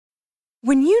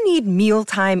When you need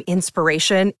mealtime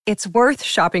inspiration, it's worth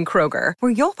shopping Kroger,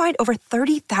 where you'll find over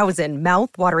 30,000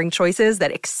 mouth-watering choices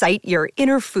that excite your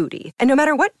inner foodie. And no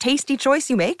matter what tasty choice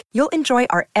you make, you'll enjoy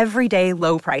our everyday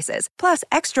low prices, plus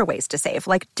extra ways to save,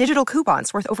 like digital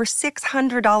coupons worth over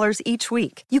 $600 each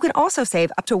week. You can also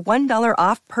save up to $1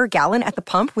 off per gallon at the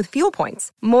pump with fuel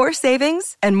points. More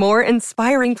savings and more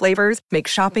inspiring flavors make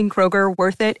shopping Kroger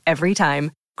worth it every time.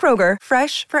 Kroger,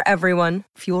 fresh for everyone.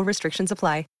 Fuel restrictions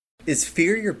apply. Is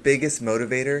fear your biggest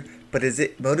motivator, but does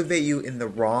it motivate you in the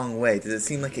wrong way? Does it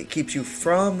seem like it keeps you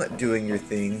from doing your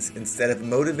things instead of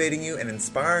motivating you and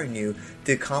inspiring you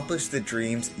to accomplish the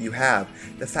dreams you have?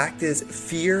 The fact is,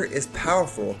 fear is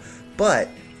powerful, but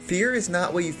fear is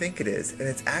not what you think it is, and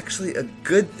it's actually a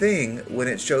good thing when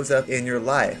it shows up in your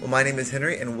life. Well, my name is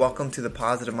Henry, and welcome to the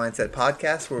Positive Mindset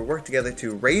Podcast, where we work together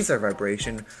to raise our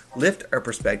vibration, lift our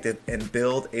perspective, and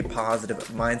build a positive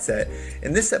mindset.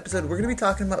 In this episode, we're going to be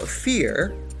talking about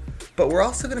fear, but we're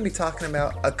also going to be talking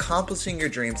about accomplishing your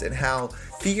dreams and how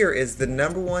fear is the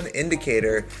number one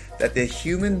indicator that the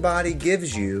human body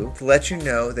gives you to let you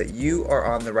know that you are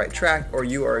on the right track or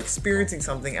you are experiencing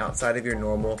something outside of your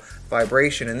normal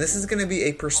vibration. And this is going to be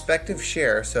a perspective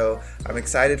share, so I'm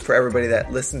excited for everybody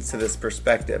that listens to this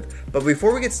perspective. But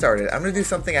before we get started, I'm going to do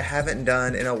something I haven't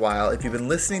done in a while. If you've been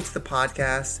listening to the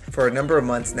podcast for a number of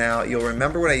months now, you'll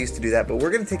remember when I used to do that, but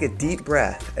we're going to take a deep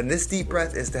breath. And this deep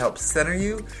breath is to help center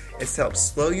you, it's to help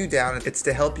slow you down, it's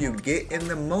to help you get in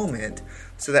the moment,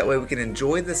 so that way we can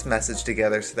enjoy this message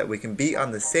together, so that we can be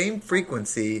on the same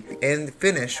frequency and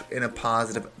finish in a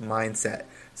positive mindset.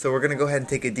 So we're going to go ahead and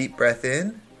take a deep breath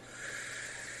in.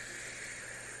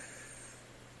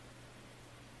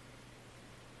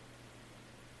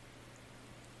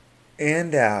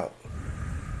 And out.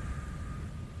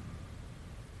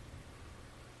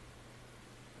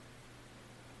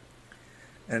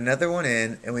 And another one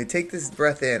in. And when you take this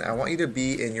breath in, I want you to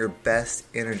be in your best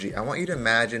energy. I want you to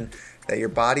imagine that your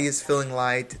body is feeling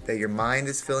light, that your mind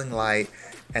is feeling light,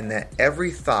 and that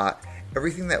every thought,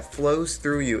 everything that flows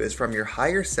through you is from your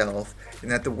higher self, and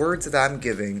that the words that I'm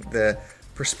giving, the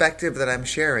perspective that I'm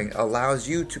sharing, allows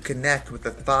you to connect with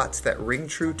the thoughts that ring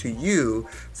true to you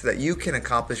so that you can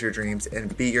accomplish your dreams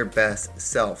and be your best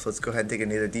self. So let's go ahead and take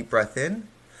another deep breath in.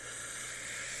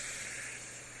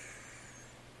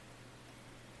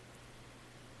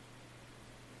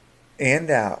 And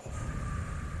out.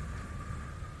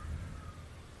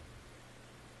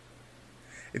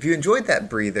 If you enjoyed that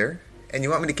breather and you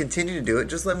want me to continue to do it,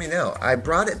 just let me know. I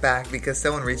brought it back because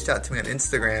someone reached out to me on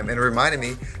Instagram and reminded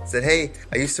me, said, hey,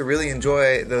 I used to really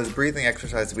enjoy those breathing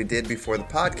exercises we did before the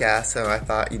podcast. So I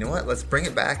thought, you know what, let's bring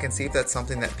it back and see if that's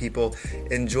something that people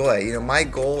enjoy. You know, my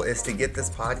goal is to get this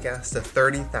podcast to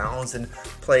 30,000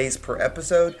 plays per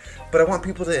episode, but I want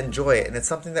people to enjoy it, and it's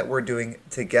something that we're doing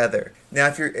together. Now,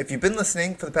 if you've been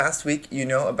listening for the past week, you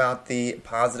know about the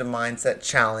Positive Mindset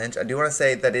Challenge. I do want to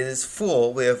say that it is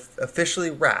full. We have officially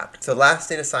wrapped. So last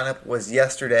day to sign up was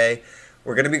yesterday.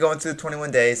 We're going to be going through the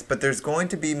 21 days, but there's going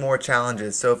to be more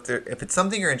challenges. So if it's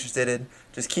something you're interested in,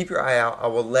 just keep your eye out. I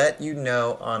will let you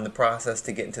know on the process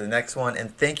to get into the next one.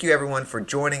 And thank you everyone for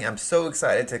joining. I'm so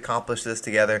excited to accomplish this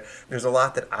together. There's a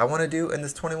lot that I want to do in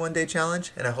this 21-day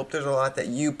challenge, and I hope there's a lot that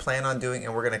you plan on doing,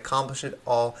 and we're going to accomplish it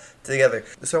all together.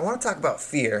 So I want to talk about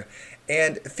fear.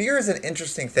 And fear is an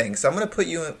interesting thing. So I'm going to put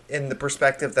you in the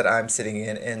perspective that I'm sitting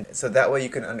in, and so that way you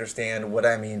can understand what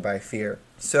I mean by fear.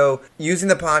 So using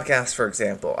the podcast, for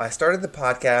example, I started the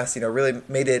podcast, really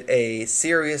made it a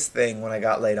serious thing when I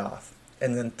got laid off.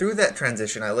 And then through that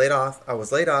transition, I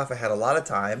was laid off. I had a lot of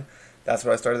time. That's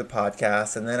why I started the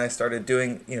podcast. And then I started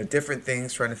doing, different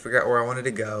things, trying to figure out where I wanted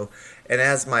to go. And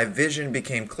as my vision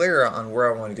became clearer on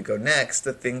where I wanted to go next,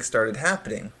 the things started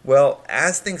happening. Well,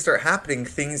 as things start happening,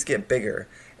 things get bigger.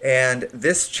 And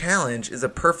this challenge is a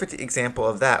perfect example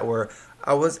of that, where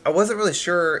I wasn't really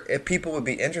sure if people would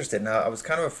be interested. Now, I was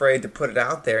kind of afraid to put it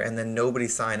out there and then nobody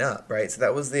sign up, right? So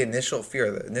that was the initial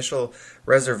fear. The initial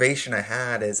reservation I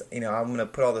had is, I'm going to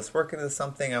put all this work into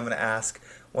something. I'm going to ask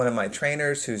one of my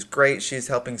trainers, who's great, she's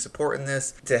helping support in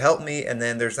this, to help me, and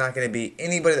then there's not going to be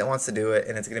anybody that wants to do it,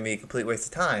 and it's going to be a complete waste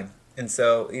of time. And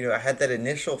so, I had that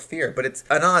initial fear, but it's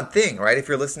an odd thing, right? If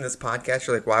you're listening to this podcast,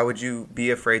 you're like, why would you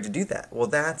be afraid to do that? Well,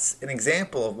 that's an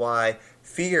example of why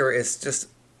fear is just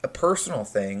a personal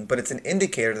thing, but it's an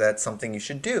indicator that it's something you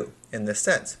should do in this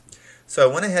sense. So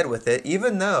I went ahead with it,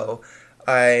 even though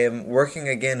I am working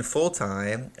again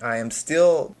full-time. I am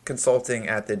still consulting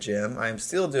at the gym. I am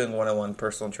still doing one-on-one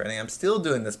personal training. I'm still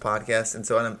doing this podcast,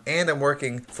 and I'm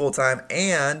working full-time,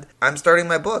 and I'm starting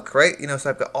my book, right? So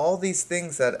I've got all these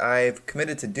things that I've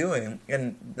committed to doing,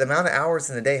 and the amount of hours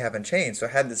in the day haven't changed. So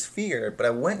I had this fear, but I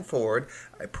went forward,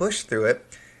 I pushed through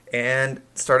it, and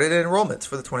started enrollments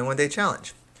for the 21-day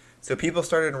challenge. So people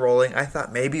started enrolling. I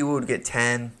thought maybe we would get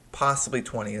 10, possibly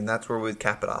 20, and that's where we'd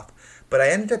cap it off. But I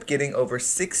ended up getting over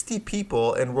 60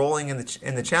 people enrolling in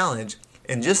the challenge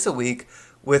in just a week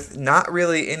with not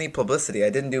really any publicity. I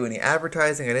didn't do any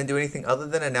advertising. I didn't do anything other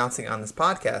than announcing on this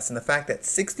podcast. And the fact that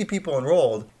 60 people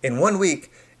enrolled in 1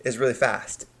 week is really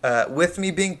fast. With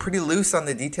me being pretty loose on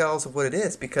the details of what it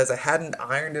is because I hadn't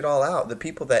ironed it all out. The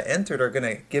people that entered are going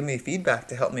to give me feedback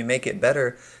to help me make it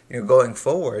better, going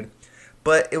forward.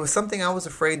 But it was something I was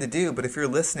afraid to do, but if you're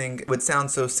listening, it would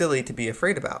sound so silly to be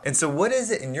afraid about. And so what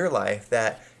is it in your life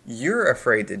that you're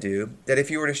afraid to do that if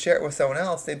you were to share it with someone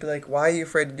else, they'd be like, why are you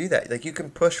afraid to do that? Like, you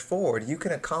can push forward. You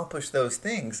can accomplish those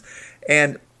things.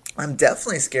 And I'm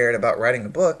definitely scared about writing a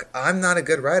book. I'm not a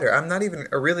good writer. I'm not even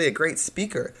really a great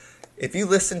speaker. If you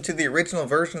listen to the original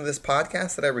version of this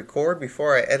podcast that I record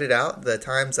before I edit out the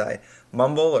times I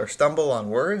mumble or stumble on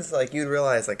words, like, you'd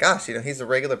realize, like, gosh, he's a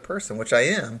regular person, which I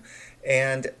am.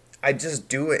 And I just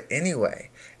do it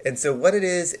anyway. And so what it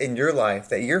is in your life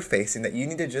that you're facing that you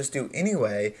need to just do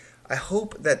anyway, I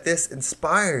hope that this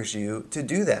inspires you to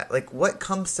do that. Like, what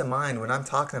comes to mind when I'm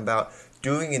talking about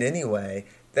doing it anyway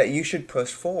that you should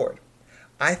push forward?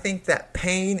 I think that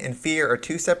pain and fear are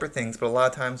two separate things, but a lot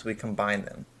of times we combine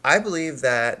them. I believe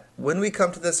that when we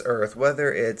come to this earth,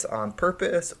 whether it's on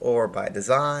purpose or by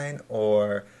design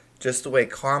or just the way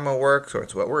karma works or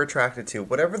it's what we're attracted to,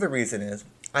 whatever the reason is,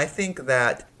 I think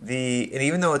that and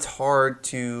even though it's hard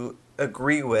to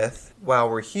agree with while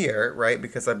we're here, right,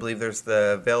 because I believe there's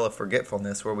the veil of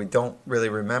forgetfulness where we don't really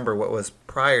remember what was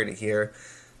prior to here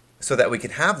so that we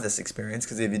could have this experience,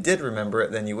 because if you did remember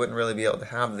it, then you wouldn't really be able to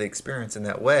have the experience in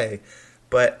that way.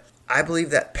 But I believe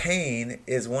that pain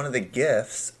is one of the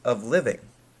gifts of living.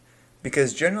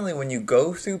 Because generally when you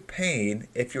go through pain,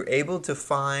 if you're able to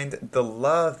find the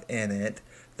love in it,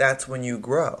 that's when you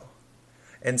grow.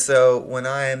 And so when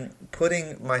I'm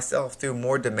putting myself through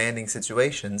more demanding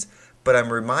situations, but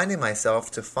I'm reminding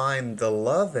myself to find the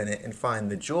love in it and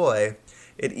find the joy,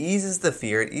 it eases the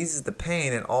fear, it eases the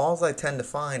pain, and all I tend to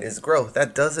find is growth.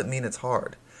 That doesn't mean it's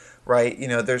hard, right?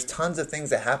 There's tons of things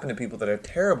that happen to people that are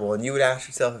terrible, and you would ask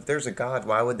yourself, if there's a God,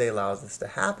 why would they allow this to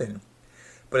happen?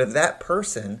 But if that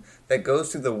person that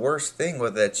goes through the worst thing,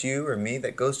 whether that's you or me,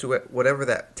 that goes through whatever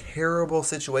that terrible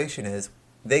situation is,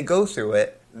 they go through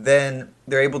it, then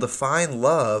they're able to find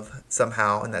love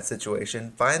somehow in that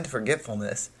situation, find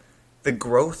forgetfulness. The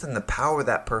growth and the power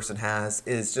that person has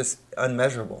is just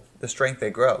unmeasurable, the strength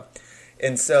they grow.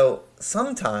 And so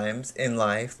sometimes in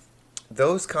life,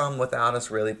 those come without us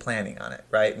really planning on it,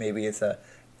 right? Maybe it's an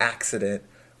accident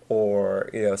or,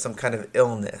 some kind of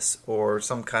illness or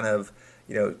some kind of,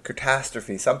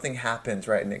 catastrophe. Something happens,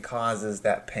 right, and it causes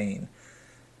that pain.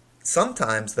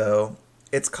 Sometimes, though,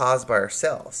 it's caused by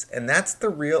ourselves. And that's the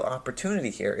real opportunity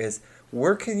here is,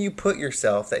 where can you put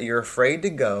yourself that you're afraid to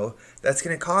go that's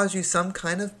going to cause you some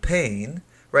kind of pain,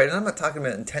 right? And I'm not talking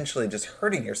about intentionally just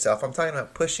hurting yourself. I'm talking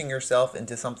about pushing yourself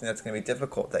into something that's going to be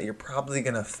difficult, that you're probably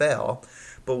going to fail.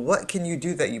 But what can you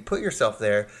do that you put yourself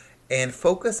there and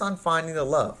focus on finding the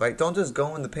love, right? Don't just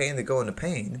go in the pain to go into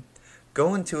pain.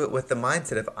 Go into it with the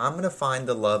mindset of, I'm going to find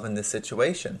the love in this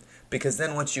situation. Because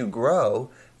then once you grow,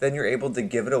 then you're able to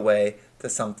give it away to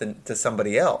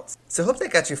somebody else. So I hope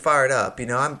that got you fired up.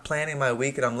 I'm planning my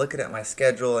week and I'm looking at my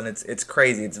schedule and it's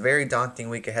crazy. It's a very daunting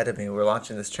week ahead of me. We're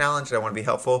launching this challenge and I want to be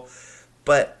helpful.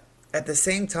 But at the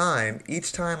same time,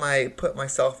 each time I put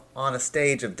myself on a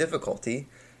stage of difficulty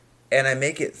and I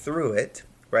make it through it,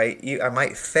 right? I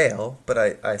might fail, but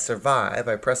I survive,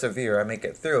 I persevere, I make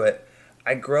it through it.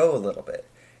 I grow a little bit.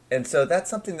 And so that's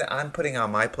something that I'm putting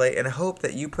on my plate, and I hope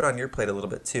that you put on your plate a little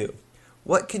bit too.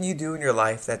 What can you do in your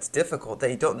life that's difficult that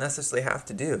you don't necessarily have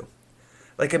to do?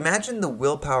 Like, imagine the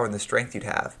willpower and the strength you'd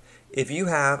have if you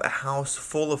have a house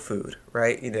full of food,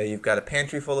 right? You've got a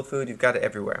pantry full of food, you've got it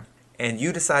everywhere, and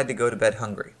you decide to go to bed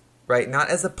hungry, right? Not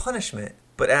as a punishment,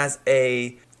 but as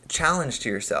a challenge to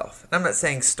yourself. And I'm not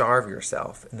saying starve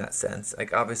yourself in that sense.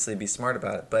 Like, obviously be smart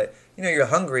about it, but you're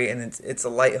hungry and it's a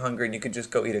light hunger and you could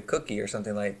just go eat a cookie or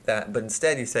something like that. But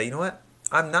instead you say, you know what?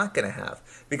 I'm not going to have.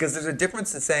 Because there's a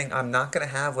difference in saying I'm not going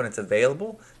to have when it's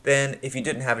available than if you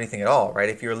didn't have anything at all, right?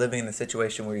 If you're living in a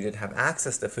situation where you didn't have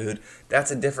access to food,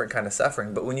 that's a different kind of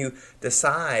suffering. But when you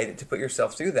decide to put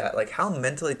yourself through that, like, how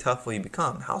mentally tough will you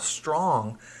become? How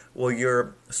strong will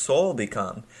your soul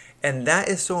become? And that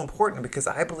is so important because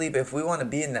I believe if we want to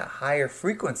be in that higher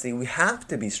frequency, we have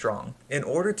to be strong. In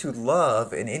order to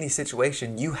love in any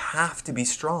situation, you have to be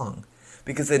strong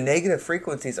because the negative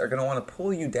frequencies are going to want to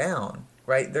pull you down,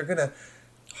 right? They're going to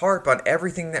harp on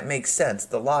everything that makes sense,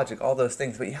 the logic, all those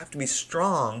things, but you have to be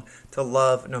strong to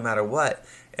love no matter what.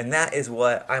 And that is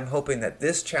what I'm hoping that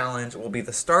this challenge will be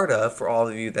the start of for all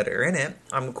of you that are in it.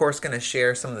 I'm of course going to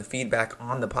share some of the feedback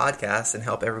on the podcast and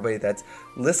help everybody that's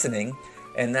listening.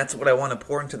 And that's what I want to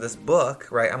pour into this book,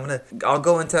 right? I'll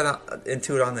go into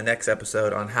it on the next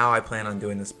episode on how I plan on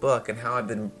doing this book and how I've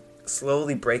been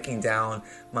slowly breaking down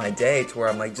my day to where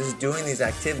I'm like just doing these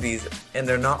activities and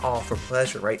they're not all for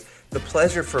pleasure, right? The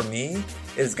pleasure for me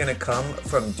is going to come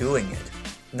from doing it,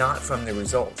 not from the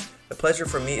results. The pleasure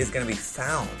for me is going to be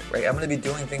found, right? I'm going to be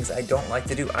doing things I don't like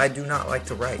to do. I do not like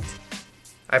to write.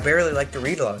 I barely like to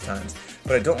read a lot of times,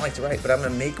 but I don't like to write, but I'm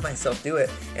going to make myself do it.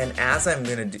 And as I'm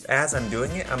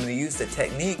doing it, I'm going to use the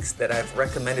techniques that I've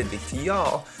recommended to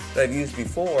y'all that I've used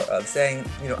before of saying,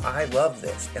 I love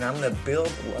this, and I'm going to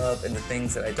build love in the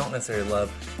things that I don't necessarily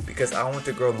love because I want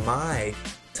to grow my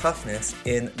toughness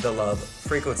in the love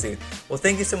frequency. Well,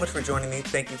 thank you so much for joining me.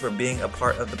 Thank you for being a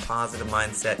part of the Positive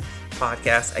Mindset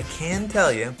podcast. I can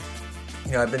tell you,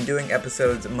 I've been doing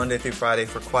episodes Monday through Friday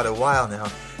for quite a while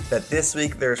now, that this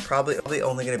week there's probably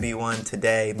only going to be one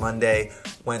today, Monday,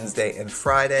 Wednesday, and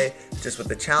Friday, just with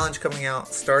the challenge coming out,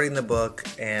 starting the book,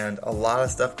 and a lot of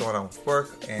stuff going on with work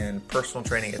and personal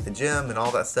training at the gym and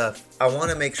all that stuff. I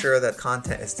want to make sure that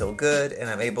content is still good and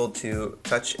I'm able to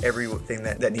touch everything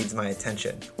that needs my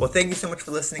attention. Well, thank you so much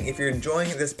for listening. If you're enjoying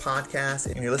this podcast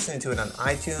and you're listening to it on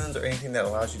iTunes or anything that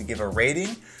allows you to give a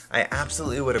rating, I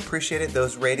absolutely would appreciate it.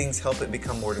 Those ratings help it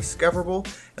become more discoverable.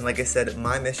 And like I said,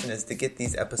 my mission is to get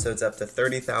these episodes up to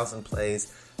 30,000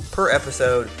 plays per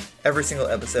episode, every single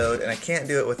episode, and I can't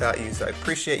do it without you, so I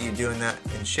appreciate you doing that,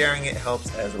 and sharing it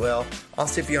helps as well.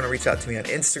 Also, if you want to reach out to me on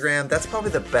Instagram, that's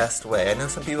probably the best way. I know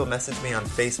some people message me on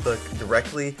Facebook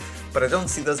directly, but I don't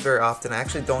see those very often. I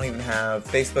actually don't even have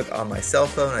Facebook on my cell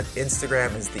phone.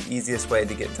 Instagram is the easiest way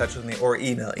to get in touch with me, or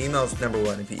email. Email is number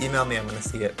one. If you email me, I'm going to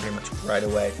see it pretty much right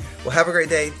away. Well, have a great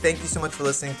day. Thank you so much for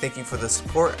listening. Thank you for the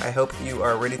support. I hope you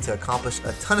are ready to accomplish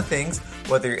a ton of things,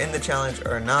 whether you're in the challenge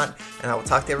or not, and I will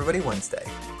talk to everybody Wednesday.